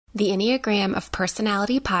The Enneagram of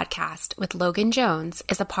Personality podcast with Logan Jones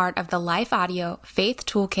is a part of the Life Audio Faith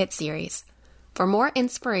Toolkit series. For more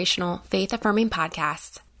inspirational, faith-affirming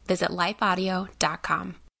podcasts, visit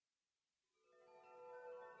lifeaudio.com.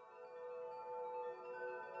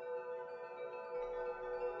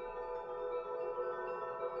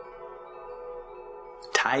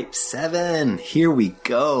 Type 7, here we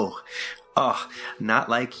go. Oh, not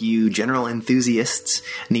like you general enthusiasts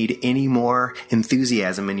need any more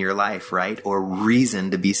enthusiasm in your life, right? Or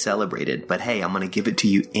reason to be celebrated. But hey, I'm going to give it to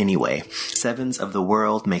you anyway. 7s of the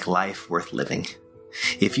world make life worth living.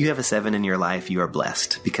 If you have a 7 in your life, you are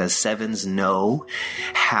blessed because 7s know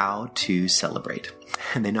how to celebrate.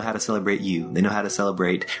 And they know how to celebrate you. They know how to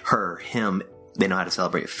celebrate her, him. They know how to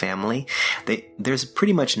celebrate family. There's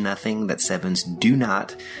pretty much nothing that 7s do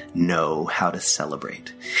not know how to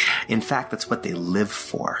celebrate. In fact, that's what they live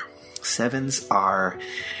for. 7s are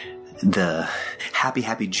the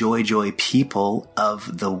happy, joy people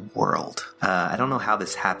of the world. I don't know how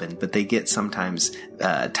this happened, but they get sometimes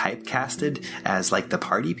typecasted as like the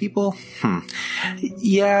party people.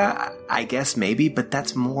 Yeah, I guess maybe, but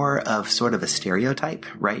that's more of sort of a stereotype,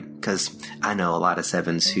 right? Because I know a lot of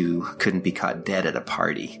 7s who couldn't be caught dead at a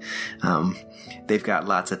party. They've got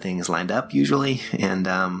lots of things lined up usually, and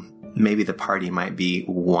maybe the party might be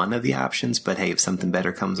one of the options, but hey, if something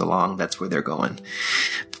better comes along, that's where they're going.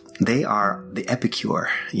 They are the epicure,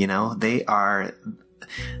 you know? They are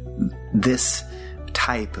this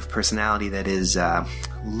type of personality that is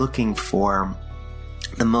looking for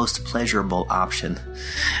the most pleasurable option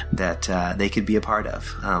that they could be a part of.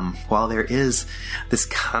 While there is this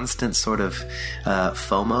constant sort of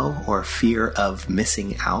FOMO or fear of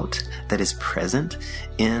missing out that is present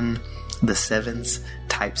in the 7's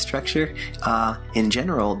type structure, in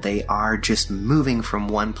general, they are just moving from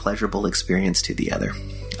one pleasurable experience to the other.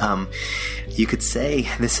 You could say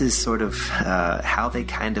this is sort of how they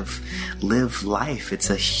kind of live life. It's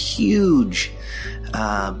a huge,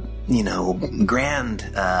 grand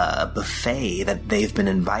buffet that they've been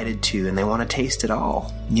invited to, and they want to taste it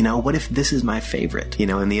all. You know, what if this is my favorite? You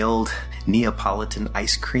know, in the old Neapolitan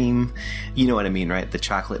ice cream, you know what I mean, right? The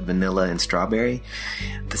chocolate, vanilla, and strawberry.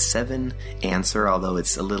 The 7 answer, although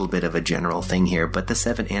it's a little bit of a general thing here, but the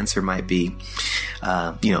 7 answer might be,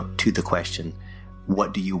 to the question,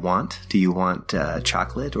 what do you want? Do you want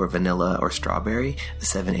chocolate or vanilla or strawberry? The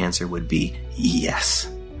 7 answer would be yes.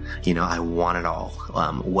 You know, I want it all.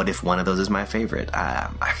 What if one of those is my favorite?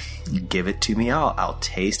 Give it to me all. I'll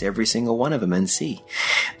taste every single one of them and see.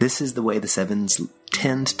 This is the way the 7s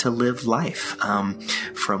tend to live life,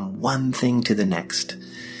 from one thing to the next.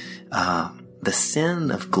 The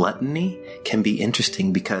sin of gluttony can be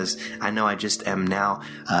interesting because I know I just am now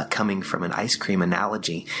coming from an ice cream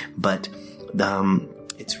analogy, but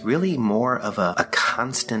it's really more of a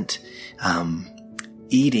constant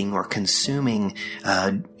eating or consuming,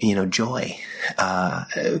 joy,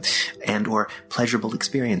 and or pleasurable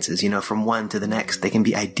experiences, from one to the next. They can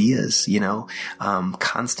be ideas,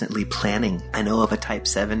 constantly planning. I know of a type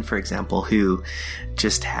 7, for example, who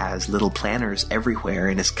just has little planners everywhere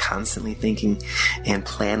and is constantly thinking and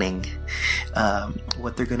planning,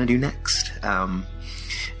 what they're going to do next.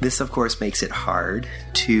 This, of course, makes it hard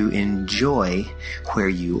to enjoy where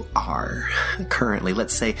you are currently.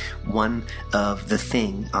 Let's say one of the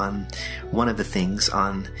things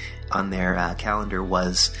on their calendar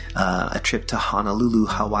was a trip to Honolulu,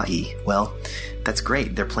 Hawaii. Well, that's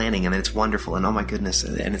great. They're planning, and it's wonderful, and oh my goodness,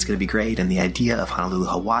 and it's going to be great, and the idea of Honolulu,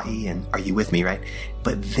 Hawaii, and are you with me, right?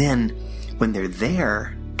 But then when they're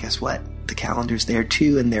there, guess what? The calendar's there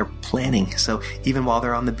too, and they're planning. So even while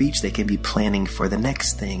they're on the beach, they can be planning for the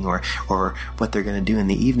next thing or what they're going to do in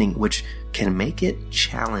the evening, which can make it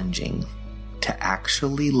challenging to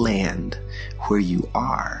actually land where you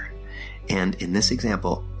are. And in this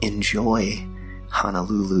example, enjoy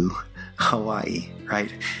Honolulu, Hawaii,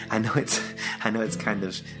 right? I know it's kind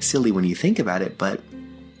of silly when you think about it, but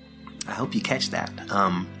I hope you catch that.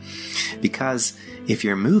 Because if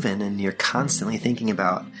you're moving and you're constantly thinking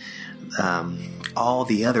about all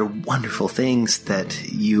the other wonderful things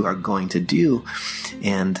that you are going to do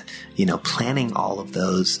and, planning all of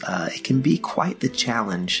those, it can be quite the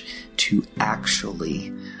challenge to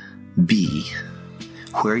actually be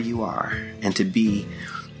where you are and to be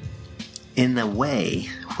in a way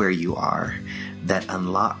where you are that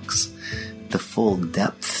unlocks the full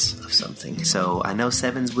depths of something. So I know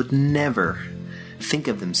 7s would never think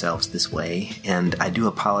of themselves this way, and I do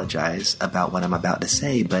apologize about what I'm about to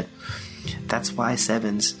say, but that's why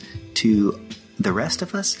 7s to the rest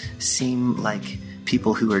of us seem like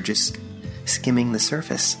people who are just skimming the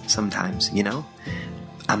surface sometimes,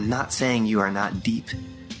 I'm not saying you are not deep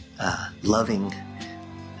loving,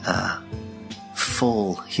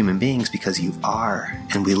 full human beings because you are,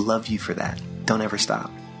 and we love you for that. Don't ever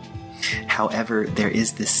stop. However, there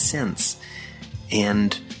is this sense,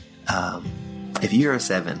 and if you're a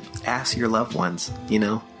 7, ask your loved ones,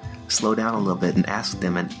 slow down a little bit and ask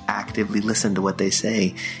them and actively listen to what they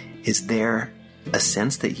say. Is there a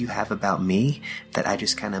sense that you have about me that I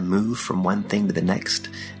just kind of move from one thing to the next,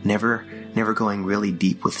 never going really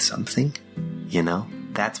deep with something?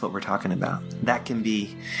 That's what we're talking about. That can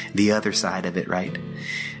be the other side of it, right?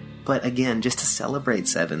 But again, just to celebrate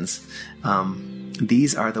 7s,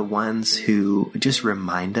 these are the ones who just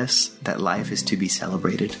remind us that life is to be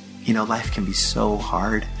celebrated. Life can be so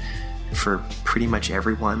hard for pretty much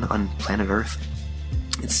everyone on planet Earth.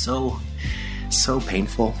 It's so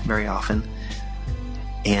painful very often.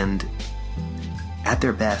 And at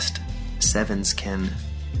their best, 7s can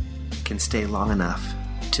stay long enough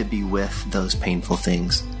to be with those painful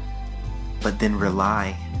things, but then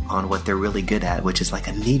rely on what they're really good at, which is like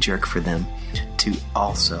a knee jerk for them, to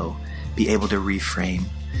also be able to reframe,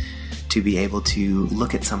 to be able to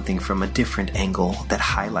look at something from a different angle that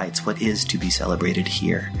highlights what is to be celebrated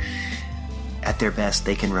here. At their best,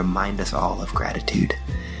 they can remind us all of gratitude.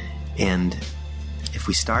 And if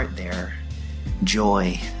we start there,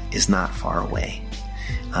 joy is not far away.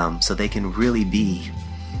 So they can really be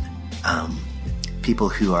people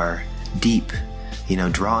who are deep,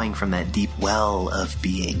 drawing from that deep well of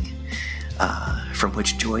being, from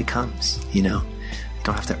which joy comes,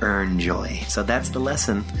 Don't have to earn joy. So that's the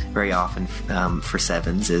lesson very often for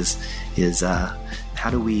 7s is how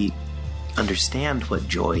do we understand what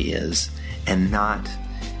joy is and not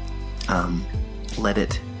let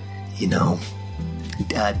it,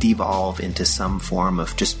 devolve into some form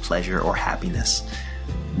of just pleasure or happiness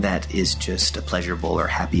that is just a pleasurable or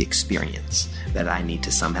happy experience that I need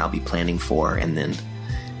to somehow be planning for and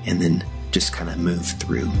then just kind of move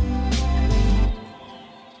through.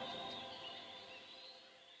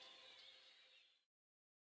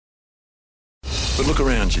 But look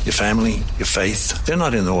around you. Your family, your faith, they're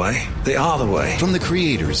not in the way. They are the way. From the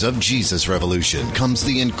creators of Jesus Revolution comes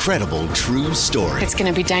the incredible true story. It's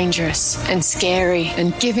going to be dangerous and scary,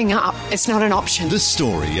 and giving up, it's not an option. The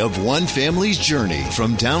story of one family's journey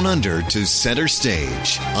from down under to center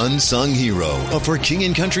stage. Unsung Hero, a For King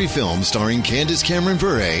and Country film starring Candace Cameron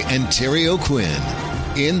Bure and Terry O'Quinn.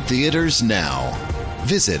 In theaters now.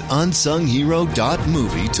 Visit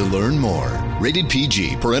unsunghero.movie to learn more. Rated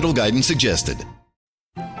PG. Parental guidance suggested.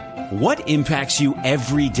 What impacts you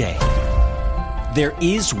every day? There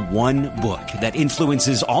is one book that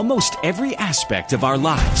influences almost every aspect of our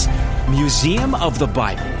lives. Museum of the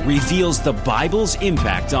Bible reveals the Bible's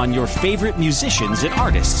impact on your favorite musicians and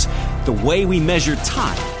artists, the way we measure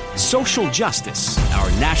time, social justice, our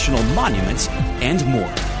national monuments, and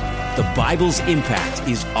more. The Bible's impact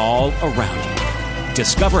is all around you.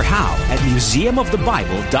 Discover how at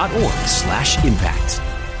museumofthebible.org/impact.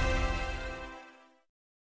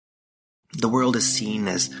 The world is seen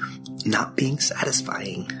as not being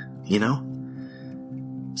satisfying,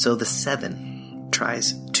 So the 7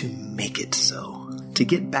 tries to make it so. To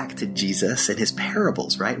get back to Jesus and his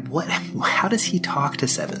parables, right? How does he talk to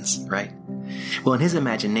 7s, right? Well, in his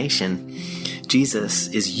imagination, Jesus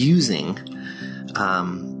is using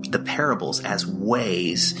the parables as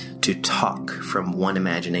ways to talk from one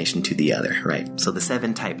imagination to the other, right? So the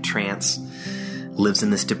 7-type trance lives in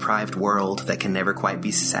this deprived world that can never quite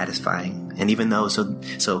be satisfying. And even though, so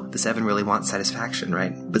the 7 really wants satisfaction,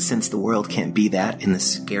 right? But since the world can't be that in the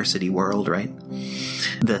scarcity world, right?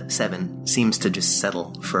 The 7 seems to just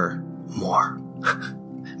settle for more.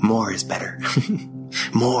 More is better.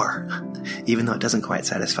 More. Even though it doesn't quite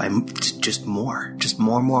satisfy, just more. Just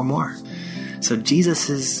more. So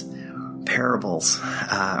Jesus's parables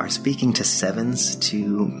are speaking to 7s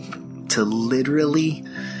to literally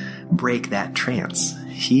break that trance.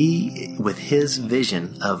 He, with his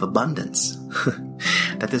vision of abundance,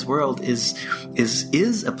 that this world is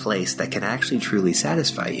a place that can actually truly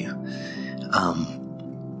satisfy you,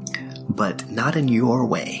 but not in your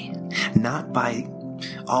way, not by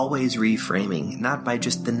always reframing, not by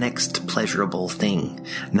just the next pleasurable thing,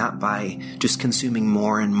 not by just consuming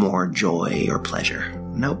more and more joy or pleasure.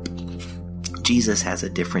 Nope. Jesus has a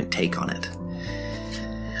different take on it.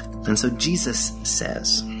 And so Jesus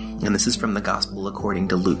says, and this is from the Gospel according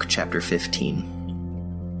to Luke chapter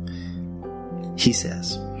 15. He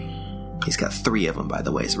says, he's got 3 of them, by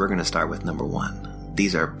the way, so we're going to start with number 1.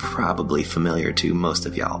 These are probably familiar to most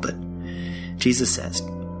of y'all, but Jesus says,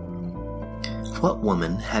 "What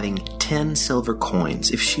woman, having 10 silver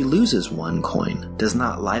coins, if she loses 1 coin, does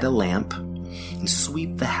not light a lamp and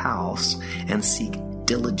sweep the house and seek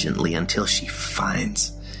diligently until she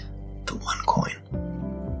finds the one coin.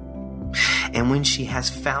 And when she has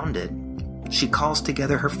found it, she calls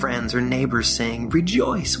together her friends or neighbors, saying,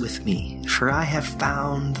 "Rejoice with me, for I have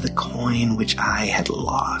found the coin which I had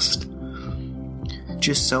lost."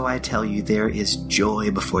 Just so I tell you, there is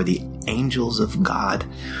joy before the angels of God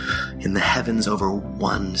in the heavens over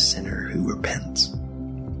one sinner who repents.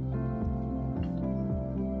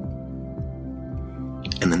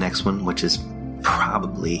 And the next one, which is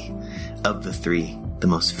probably of the three, the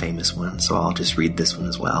most famous one, so I'll just read this one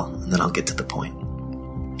as well, and then I'll get to the point.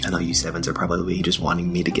 I know you sevens are probably just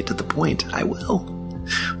wanting me to get to the point. I will.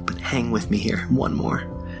 But hang with me here. One more.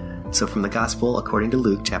 So from the Gospel according to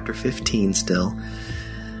Luke, chapter 15 still,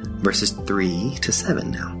 verses 3 to 7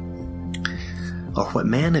 now. "Or what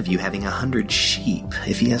man of you, having 100 sheep,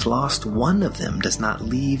 if he has lost one of them, does not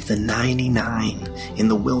leave the 99 in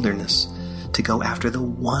the wilderness to go after the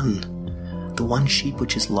one sheep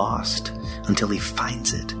which is lost, until he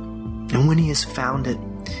finds it? And when he has found it,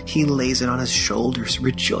 he lays it on his shoulders,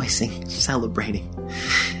 rejoicing, celebrating.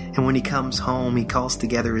 And when he comes home, he calls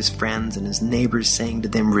together his friends and his neighbors, saying to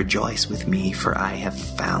them, 'Rejoice with me, for I have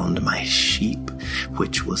found my sheep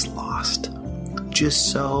which was lost.'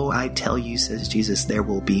 Just so I tell you," says Jesus, "there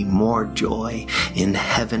will be more joy in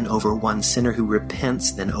heaven over one sinner who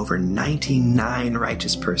repents than over 99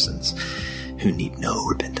 righteous persons who need no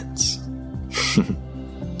repentance."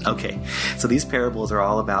 Okay, so these parables are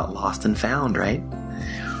all about lost and found, right?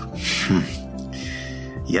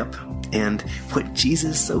 Yep. And what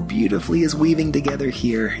Jesus so beautifully is weaving together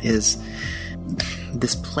here is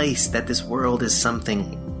this place that this world is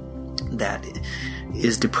something that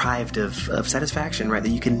is deprived of satisfaction, right? That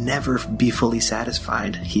you can never be fully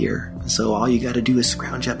satisfied here. So all you got to do is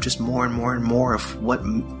scrounge up just more and more and more of what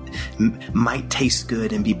might taste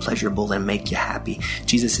good and be pleasurable and make you happy.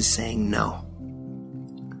 Jesus is saying no.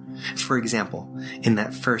 For example, in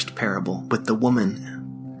that first parable with the woman,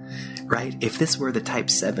 right? If this were the type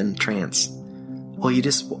 7 trance, well, you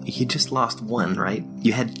just lost one, right?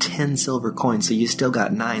 You had 10 silver coins, so you still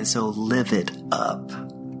got 9, so live it up.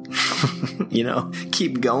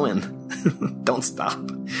 Keep going. Don't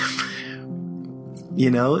stop.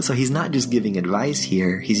 So he's not just giving advice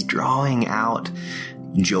here, he's drawing out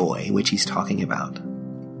joy, which he's talking about.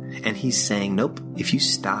 And he's saying, nope, if you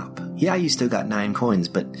stop, yeah, you still got 9 coins,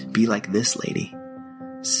 but be like this lady.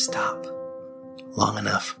 Stop long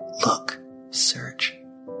enough. Look, search.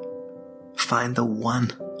 Find the one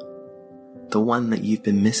that you've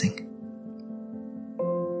been missing.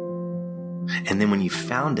 And then when you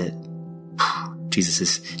found it, Jesus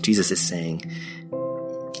is saying,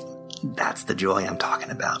 that's the joy I'm talking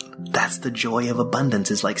about. That's the joy of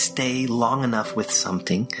abundance, is like stay long enough with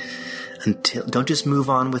something until, don't just move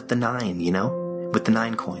on with the 9, with the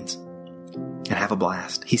 9 coins and have a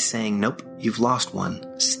blast. He's saying, nope, you've lost one.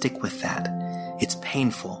 Stick with that. It's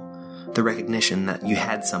painful, the recognition that you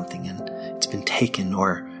had something and it's been taken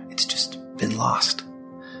or it's just been lost.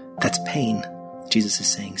 That's pain. Jesus is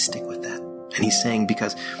saying, stick with that. And he's saying,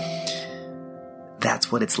 because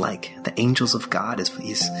that's what it's like. The angels of God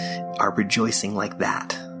are rejoicing like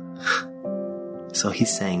that. So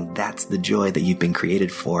he's saying that's the joy that you've been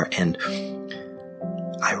created for. And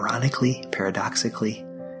ironically, paradoxically,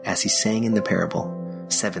 as he's saying in the parable,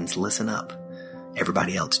 7s, listen up.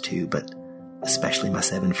 Everybody else too, but especially my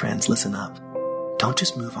 7 friends, listen up. Don't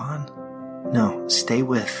just move on. No, stay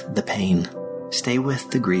with the pain. Stay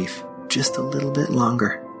with the grief just a little bit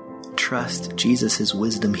longer. Trust Jesus'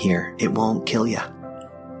 wisdom here. It won't kill you.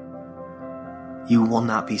 You will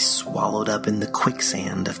not be swallowed up in the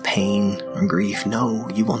quicksand of pain or grief. No,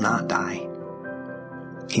 you will not die.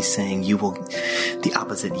 He's saying you will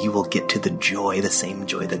get to the joy, the same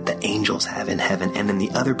joy that the angels have in heaven. And in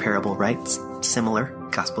the other parable, right? Similar,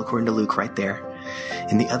 Gospel according to Luke right there.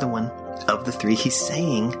 In the other one of the 3, he's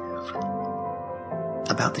saying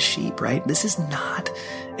about the sheep, right? This is not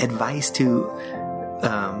advice to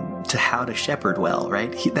how to shepherd well,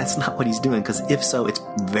 right? That's not what he's doing, because if so, it's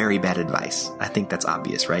very bad advice. I think that's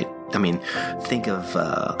obvious, right? I mean, think of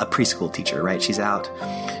a preschool teacher, right? She's out.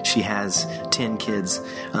 She has 10 kids.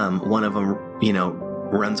 One of them,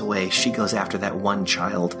 runs away. She goes after that one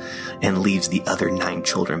child and leaves the other 9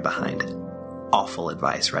 children behind. Awful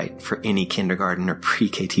advice, right? For any kindergarten or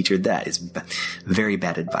pre-K teacher, that is very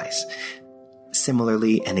bad advice.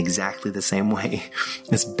 Similarly, and exactly the same way,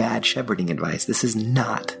 it's bad shepherding advice. This is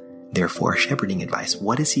not, therefore, shepherding advice.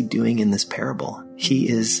 What is he doing in this parable? He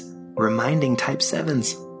is reminding type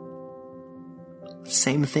 7s.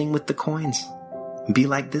 Same thing with the coins. Be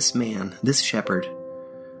like this man, this shepherd,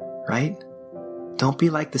 right? Don't be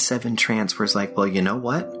like the 7 trance where it's like, well, you know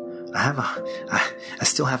what? I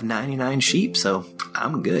still have 99 sheep, so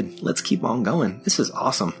I'm good. Let's keep on going. This is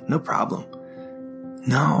awesome. No problem.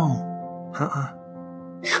 No.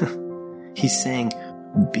 He's saying,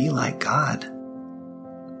 be like God,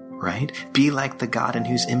 right? Be like the God in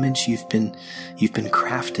whose image you've been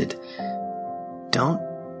crafted.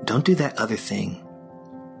 Don't do that other thing.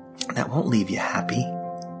 That won't leave you happy.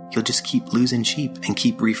 You'll just keep losing sheep and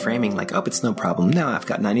keep reframing like, oh, it's no problem. Now I've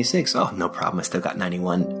got 96. Oh, no problem. I still got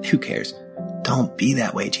 91. Who cares? Don't be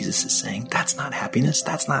that way, Jesus is saying. That's not happiness.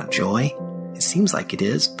 That's not joy. It seems like it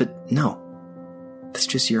is, but no. That's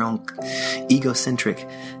just your own egocentric,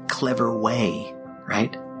 clever way,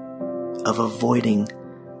 right, of avoiding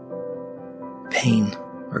pain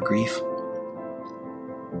or grief.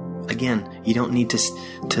 Again, you don't need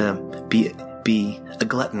to be a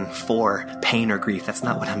glutton for pain or grief. That's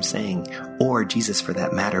not what I'm saying, or Jesus for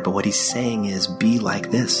that matter. But what he's saying is, be like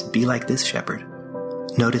this shepherd.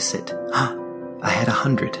 Notice it. I had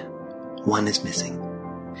 100. One is missing.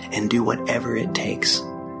 And do whatever it takes.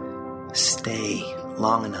 Stay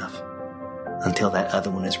long enough until that other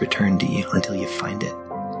one is returned to you, until you find it.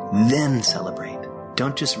 Then celebrate.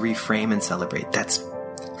 Don't just reframe and celebrate. That's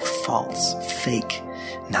false, fake,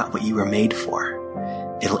 not what you were made for.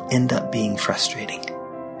 It'll end up being frustrating.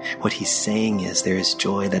 What he's saying is there is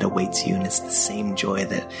joy that awaits you, and it's the same joy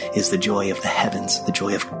that is the joy of the heavens, the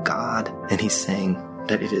joy of God. And he's saying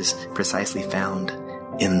that it is precisely found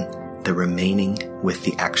in the remaining with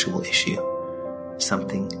the actual issue.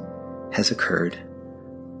 Something has occurred,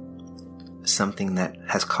 something that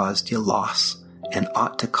has caused you loss and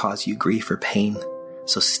ought to cause you grief or pain.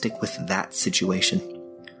 So stick with that situation.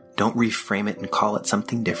 Don't reframe it and call it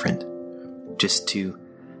something different just to,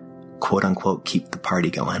 quote unquote, keep the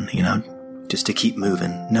party going, just to keep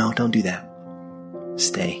moving. No, don't do that.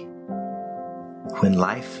 Stay. When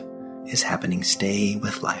life is happening, stay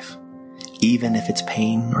with life. Even if it's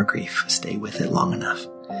pain or grief, stay with it long enough.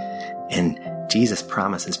 And Jesus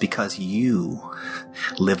promises, because you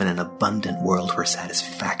live in an abundant world where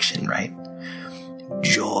satisfaction, right?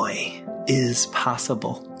 Joy is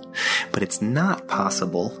possible. But it's not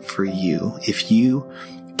possible for you if you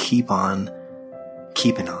keep on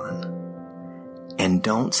keeping on and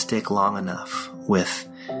don't stick long enough with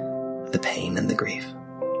the pain and the grief.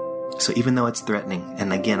 So even though it's threatening,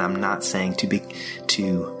 and again, I'm not saying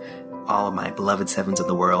to all of my beloved sevens of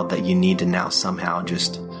the world that you need to now somehow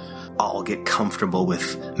just all get comfortable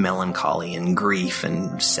with melancholy and grief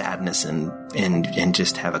and sadness and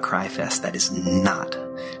just have a cry fest. That is not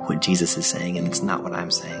what Jesus is saying, and it's not what I'm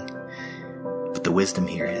saying. But the wisdom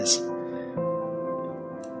here is,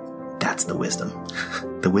 that's the wisdom.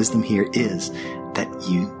 The wisdom here is that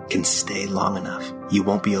you can stay long enough. You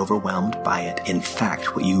won't be overwhelmed by it. In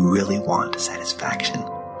fact, what you really want is satisfaction.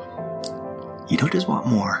 You don't just want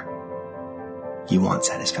more. You want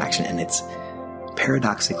satisfaction, and it's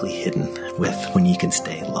paradoxically hidden with when you can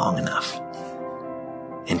stay long enough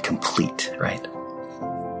and complete, right?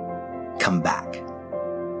 Come back.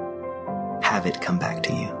 Have it come back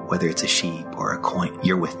to you, whether it's a sheep or a coin.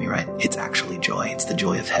 You're with me, right? It's actually joy. It's the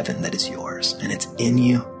joy of heaven that is yours, and it's in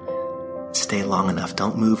you. Stay long enough.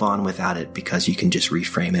 Don't move on without it because you can just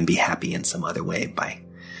reframe and be happy in some other way by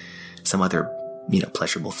some other,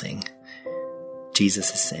 pleasurable thing.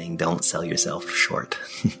 Jesus is saying, don't sell yourself short.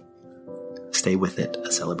 Stay with it.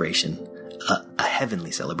 A celebration, a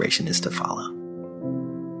heavenly celebration is to follow.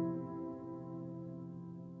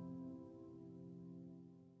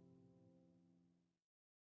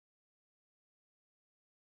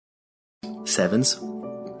 Sevens,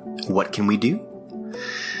 what can we do?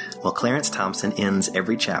 Well, Clarence Thompson ends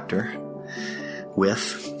every chapter with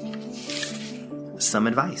some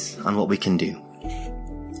advice on what we can do.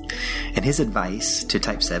 And his advice to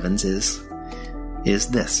type 7s is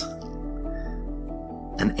this.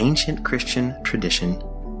 An ancient Christian tradition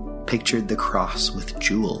pictured the cross with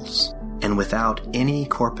jewels and without any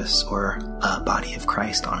corpus or a body of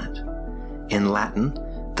Christ on it. In Latin,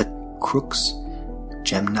 the crux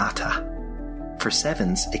gemnata. For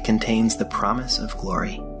 7s, it contains the promise of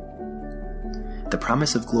glory. The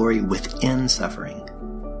promise of glory within suffering.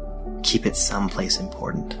 Keep it someplace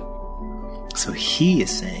important. So he is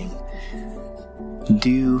saying,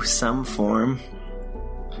 do some form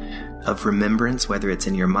of remembrance, whether it's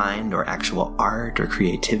in your mind or actual art or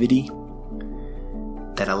creativity,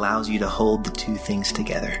 that allows you to hold the two things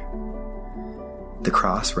together. The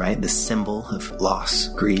cross, right? The symbol of loss,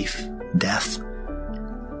 grief, death,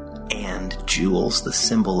 and jewels, the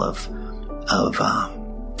symbol of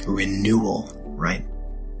renewal, right?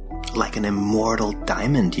 Like an immortal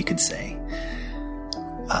diamond, you could say.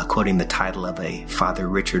 quoting the title of a Father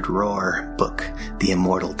Richard Rohr book, The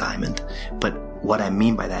Immortal Diamond. But what I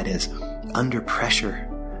mean by that is, under pressure,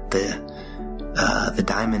 the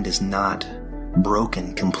diamond is not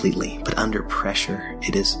broken completely, but under pressure,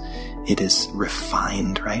 it is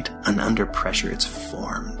refined, right? And under pressure, it's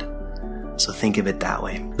formed. So think of it that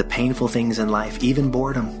way. The painful things in life, even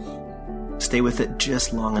boredom, stay with it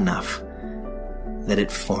just long enough that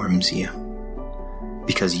it forms you.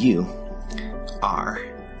 Because you are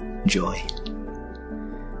joy.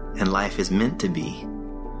 And life is meant to be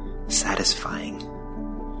satisfying.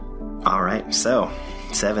 All right, so,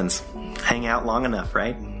 sevens, hang out long enough,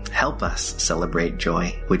 right? Help us celebrate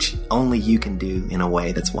joy, which only you can do in a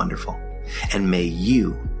way that's wonderful. And may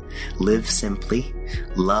you live simply,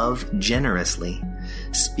 love generously,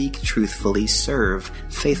 speak truthfully, serve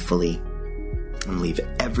faithfully, and leave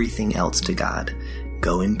everything else to God.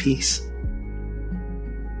 Go in peace.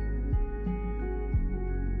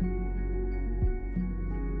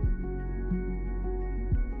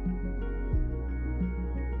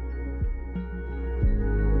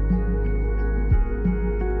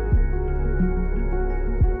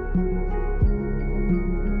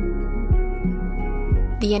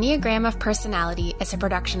 The Enneagram of Personality is a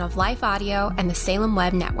production of Life Audio and the Salem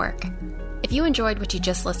Web Network. If you enjoyed what you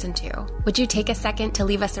just listened to, would you take a second to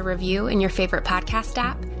leave us a review in your favorite podcast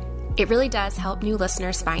app? It really does help new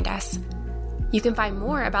listeners find us. You can find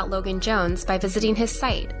more about Logan Jones by visiting his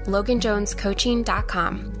site,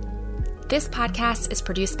 loganjonescoaching.com. This podcast is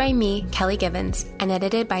produced by me, Kelly Givens, and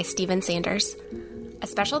edited by Stephen Sanders. A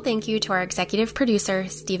special thank you to our executive producer,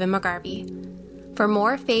 Stephen McGarvey. For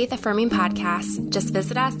more faith-affirming podcasts, just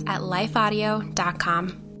visit us at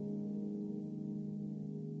lifeaudio.com.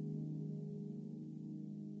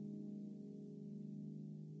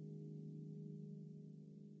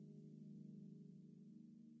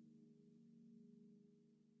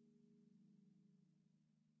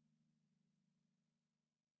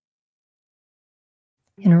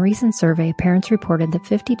 In a recent survey, parents reported that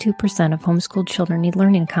 52% of homeschooled children need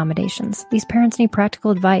learning accommodations. These parents need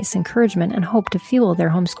practical advice, encouragement, and hope to fuel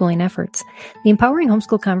their homeschooling efforts. The Empowering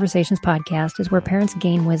Homeschool Conversations podcast is where parents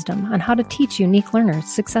gain wisdom on how to teach unique learners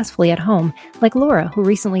successfully at home, like Laura, who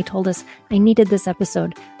recently told us, "I needed this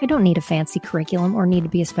episode. I don't need a fancy curriculum or need to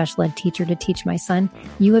be a special ed teacher to teach my son.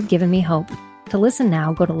 You have given me hope." To listen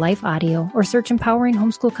now, go to Life Audio or search Empowering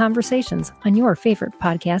Homeschool Conversations on your favorite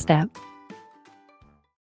podcast app.